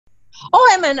Oh,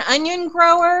 I'm an onion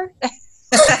grower.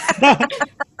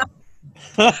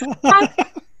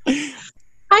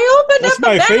 I opened That's up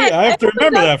my a bag. favorite. I have to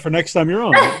remember that for next time you're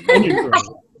on.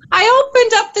 I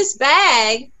opened up this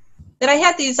bag that I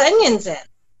had these onions in.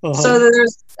 So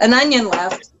there's an onion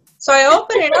left. So I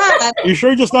opened it up. You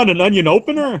sure just not an onion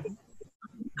opener?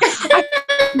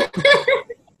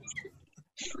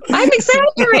 I'm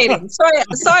exaggerating. So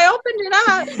I opened it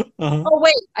up. Oh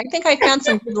wait, I think I found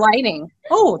some good lighting.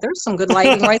 Oh, there's some good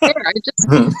lighting right there.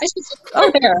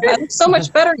 Oh there, I look so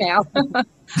much better now.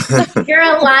 You're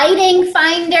a lighting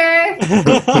finder.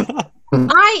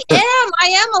 I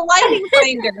am a lighting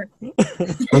finder.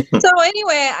 So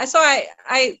anyway,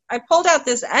 I pulled out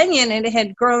this onion and it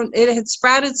had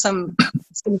sprouted some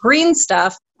green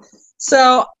stuff.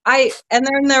 So and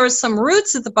then there was some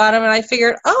roots at the bottom, and I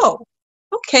figured, oh,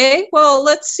 okay, well,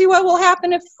 let's see what will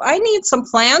happen if I need some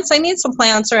plants. I need some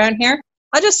plants around here.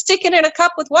 I'll just stick it in a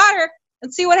cup with water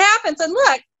and see what happens. And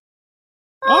look.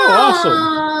 Oh,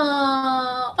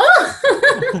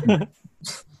 awesome.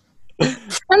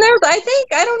 And there's, I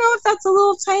don't know if that's a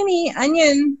little tiny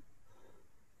onion.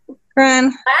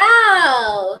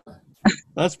 Wow.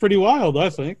 That's pretty wild, I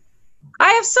think.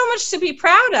 I have so much to be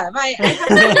proud of. I have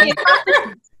so many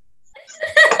accomplishments.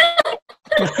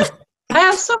 I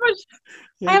have so much.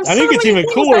 I think it's even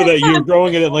cooler that you're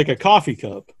growing it in like a coffee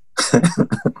cup. You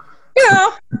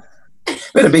know.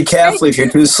 Better be careful if you're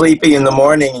too sleepy in the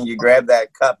morning and you grab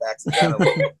that cup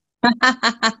accidentally.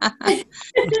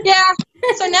 Yeah.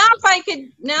 So now if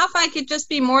I could just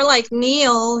be more like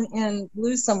Neal and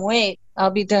lose some weight,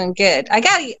 I'll be doing good. I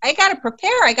gotta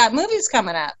prepare. I got movies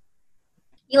coming up.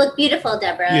 You look beautiful,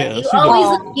 Deborah. Yeah, you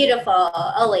always look beautiful.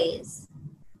 Always.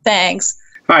 Thanks.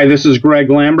 Hi, this is Greg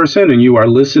Lamberson, and you are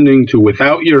listening to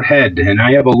Without Your Head. And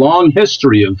I have a long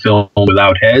history of film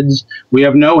without heads. We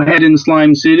have no head in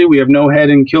Slime City, we have no head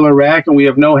in Killer Rack, and we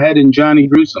have no head in Johnny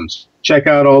Gruesome's. Check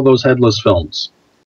out all those headless films.